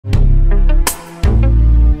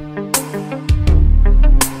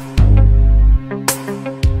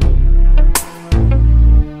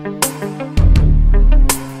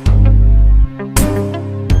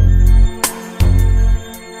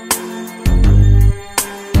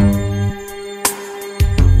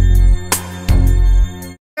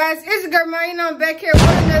guys, it's your girl Marina. I'm back here with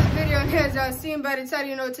another video. And as y'all seen by the title,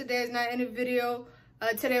 you know today is not any video.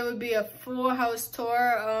 Today would be a full house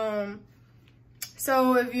tour.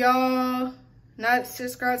 So if y'all not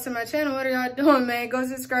subscribed to my channel, what are y'all doing, man? Go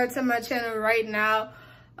subscribe to my channel right now.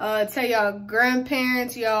 Tell y'all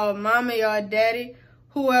grandparents, y'all mama, y'all daddy,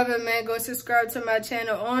 whoever, man, go subscribe to my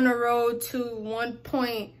channel. On the road to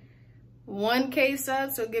 1.1K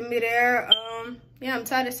subs, so get me there. Yeah, I'm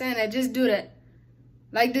tired of saying that. Just do that.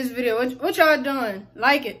 Like this video. What y'all doing?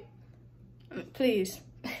 Like it, please.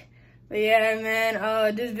 But yeah,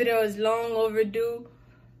 man, this video is long overdue.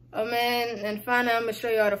 Man, and finally I'm gonna show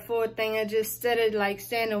y'all the full thing. I just started like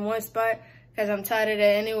staying in one spot because I'm tired of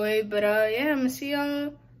that anyway. But yeah, I'm gonna see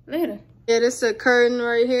y'all later. Yeah, this is a curtain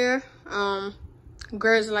right here.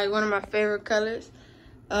 Gray is like one of my favorite colors.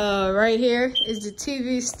 Right here is the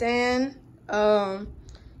TV stand. Yeah,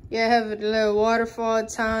 I have a little waterfall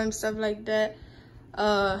time, stuff like that.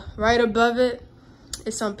 Right above it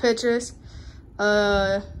is some pictures.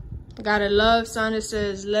 Got a love sign that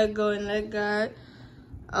says let go and let God.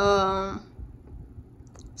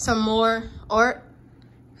 Some more art.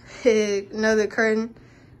 Another curtain.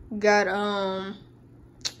 Got a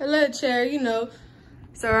little chair, you know.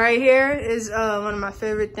 So right here is one of my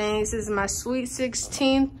favorite things. This is my sweet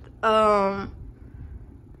 16th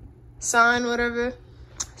sign, whatever.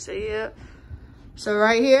 So yeah. So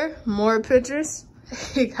right here, more pictures.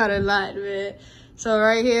 Got a lot, man. So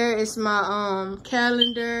right here is my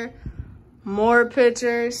calendar, more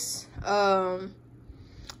pictures, my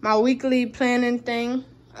weekly planning thing.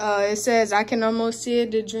 It says I can almost see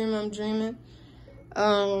it, the dream I'm dreaming.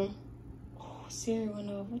 Oh, Siri went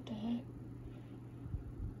off. What the heck?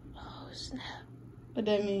 Oh snap. What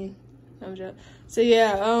that mean? I'm joking. So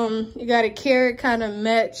yeah, you got a carrot, kind of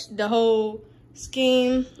match the whole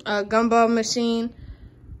scheme. Gumball machine.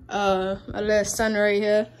 A little sun right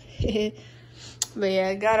here. But yeah,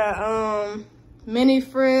 I got a mini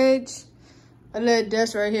fridge. A little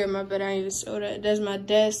desk right here. My bad, I didn't even show that. That's my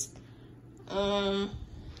desk.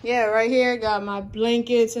 Yeah, right here got my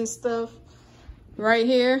blankets and stuff. Right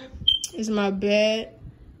here is my bed.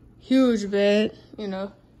 Huge bed, you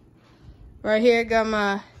know. Right here got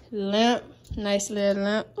my lamp. Nice little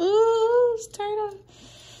lamp. Ooh, it's turned on.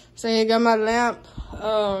 So you got my lamp.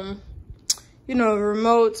 You know,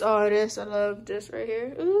 remotes, all this. I love this right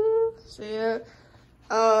here. Ooh. So yeah.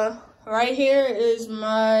 Right here is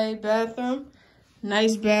my bathroom.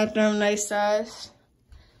 Nice bathroom, nice size.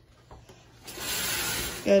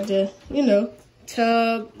 Got the, you know,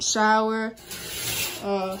 tub, shower,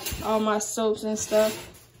 all my soaps and stuff.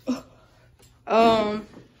 Yeah,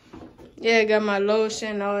 got my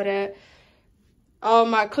lotion, all that. All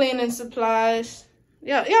my cleaning supplies.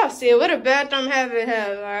 Yeah, y'all see it. What a bathroom have,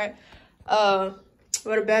 all right?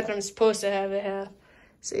 What a bathroom is supposed to have.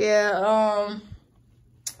 So yeah,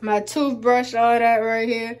 my toothbrush, all that right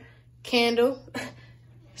here. Candle.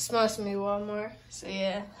 Smells to me, Walmart. So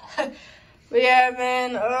yeah. But yeah,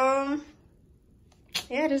 man,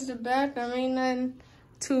 yeah, this is the bathroom. Ain't nothing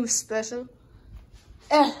too special.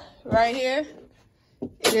 Right here,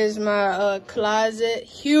 it is my closet.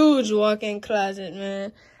 Huge walk-in closet,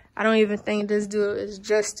 man. I don't even think this dude is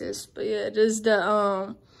justice. But yeah, this is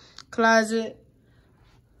the closet.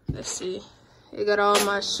 Let's see. You got all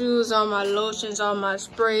my shoes, all my lotions, all my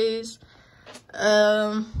sprays.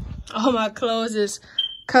 All my clothes is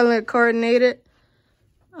color coordinated.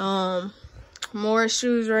 More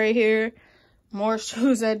shoes right here. More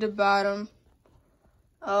shoes at the bottom.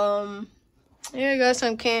 Yeah, I got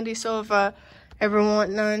some candy, so if I ever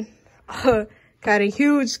want none. Got a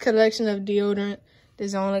huge collection of deodorant. This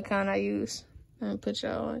is the only kind I use. Let me put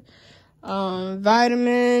y'all on.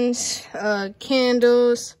 Vitamins,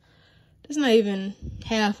 candles. There's not even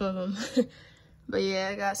half of them. But yeah,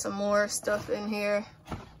 I got some more stuff in here.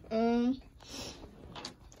 Yeah.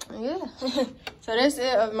 So that's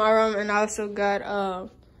it of my room. And I also got,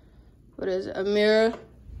 what is it? A mirror.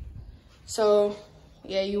 So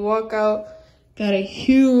yeah, you walk out, got a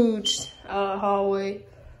huge hallway.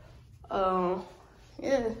 Yeah.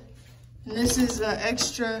 And this is an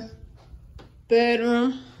extra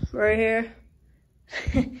bedroom right here.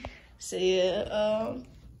 So yeah,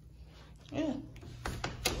 yeah.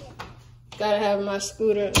 Gotta have my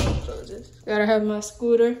scooter. Close this. Gotta have my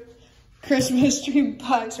scooter. Christmas tree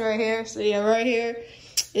box right here. So yeah, right here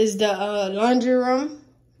is the laundry room.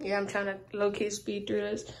 Yeah, I'm trying to low-key speed through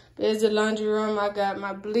this. There's the laundry room. I got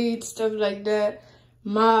my bleach, stuff like that.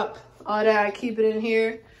 Mop, all that. I keep it in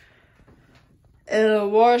here. And a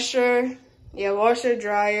washer. Yeah, washer,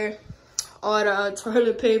 dryer. All the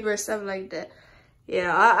toilet paper, stuff like that.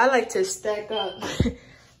 Yeah, I like to stack up.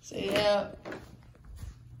 So yeah.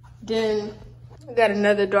 Then I got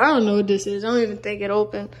another door. I don't know what this is. I don't even think it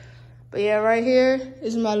opened. But yeah, right here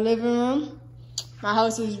is my living room. My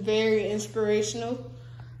house is very inspirational.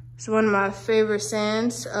 It's one of my favorite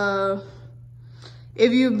sayings.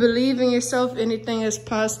 If you believe in yourself, anything is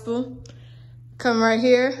possible. Come right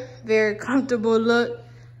here. Very comfortable look.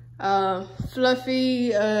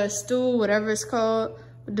 Fluffy stool, whatever it's called.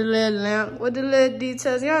 With the little lamp. With the little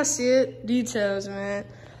details. Y'all see it? Details, man.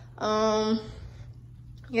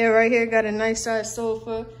 Yeah, right here got a nice size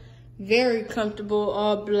sofa. Very comfortable,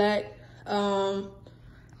 all black.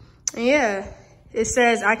 Yeah, it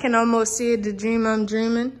says, I can almost see it, the dream I'm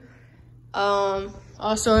dreaming.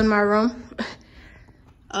 Also in my room.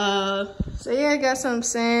 So yeah, I got some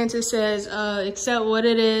sayings. It says, accept what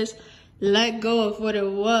it is, let go of what it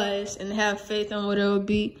was, and have faith on what it will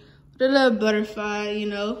be. With a little butterfly, you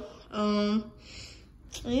know.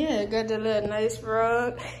 Yeah, got the little nice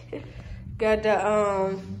rug. Got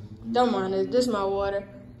the, don't mind it, this is my water.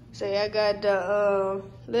 So yeah, I got the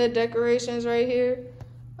little decorations right here.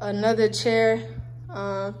 Another chair.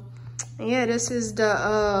 Yeah, this is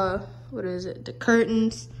the, what is it? The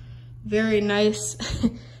curtains. Very nice.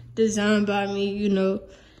 Designed by me, you know.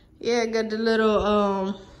 Yeah, got the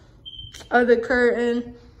little, other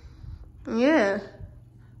curtain. Yeah.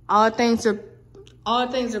 All things are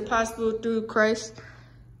possible through Christ.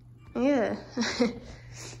 Yeah.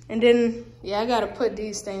 And then, yeah, I gotta put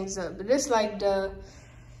these things up. But it's like the,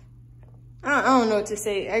 I don't know what to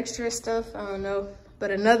say, extra stuff, I don't know.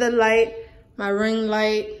 But another light, my ring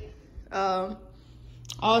light.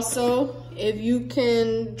 Also, if you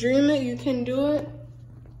can dream it, you can do it.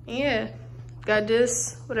 Yeah, got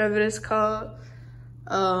this, whatever it's called.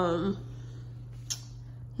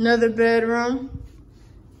 Another bedroom.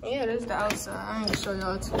 Yeah, this is the outside. I ain't gonna show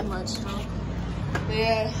y'all too much though. But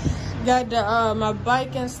yeah, got the my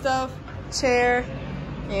bike and stuff, chair.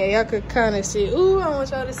 Yeah, y'all could kind of see. Ooh, I don't want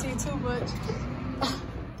y'all to see too much.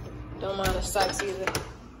 Don't mind the socks either.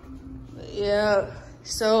 But yeah,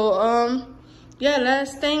 so yeah,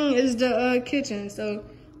 last thing is the kitchen. So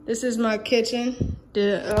this is my kitchen.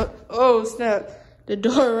 The oh snap, the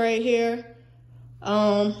door right here.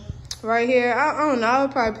 Right here, I don't know, I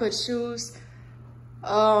would probably put shoes.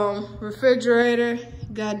 Refrigerator,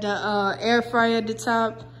 got the air fryer at the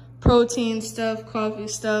top, protein stuff, coffee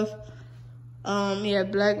stuff. Yeah,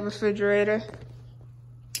 black refrigerator.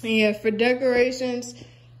 And yeah, for decorations,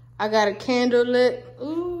 I got a candle lit.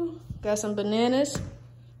 Ooh, got some bananas.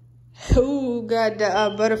 Ooh, got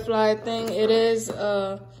the butterfly thing. It is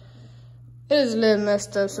a little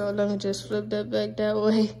messed up, so let me just flip that back that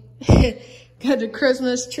way. Got the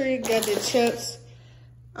Christmas tree, got the chips.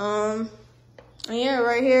 And yeah,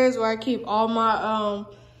 right here is where I keep all my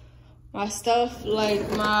my stuff,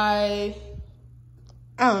 like my,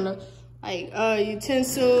 I don't know, like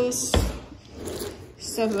utensils,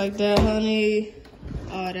 stuff like that, honey,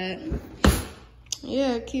 all that.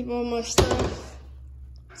 Yeah, keep all my stuff.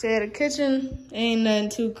 So yeah, the kitchen ain't nothing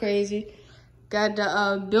too crazy. Got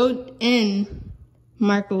the built-in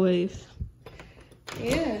microwave.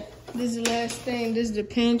 Yeah, this is the last thing. This is the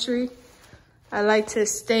pantry. I like to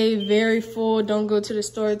stay very full, don't go to the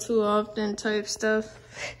store too often type stuff.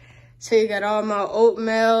 So you got all my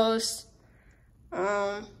oatmeals,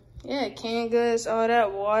 yeah, canned goods, all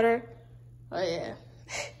that, water. Oh yeah.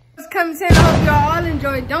 Come saying, I hope y'all all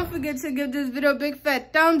enjoyed. Don't forget to give this video a big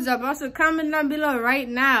fat thumbs up. Also comment down below right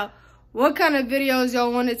now what kind of videos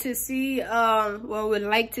y'all wanted to see, what would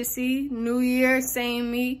like to see. New Year, same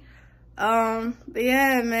me. But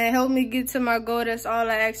yeah, man, help me get to my goal. That's all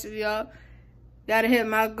I ask of y'all. Gotta hit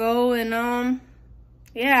my goal, and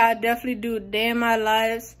yeah, I definitely do day in my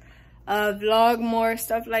lives, vlog more,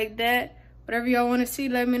 stuff like that. Whatever y'all want to see,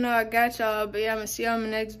 let me know. I got y'all. But yeah, I'm gonna see y'all in the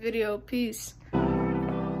next video. Peace.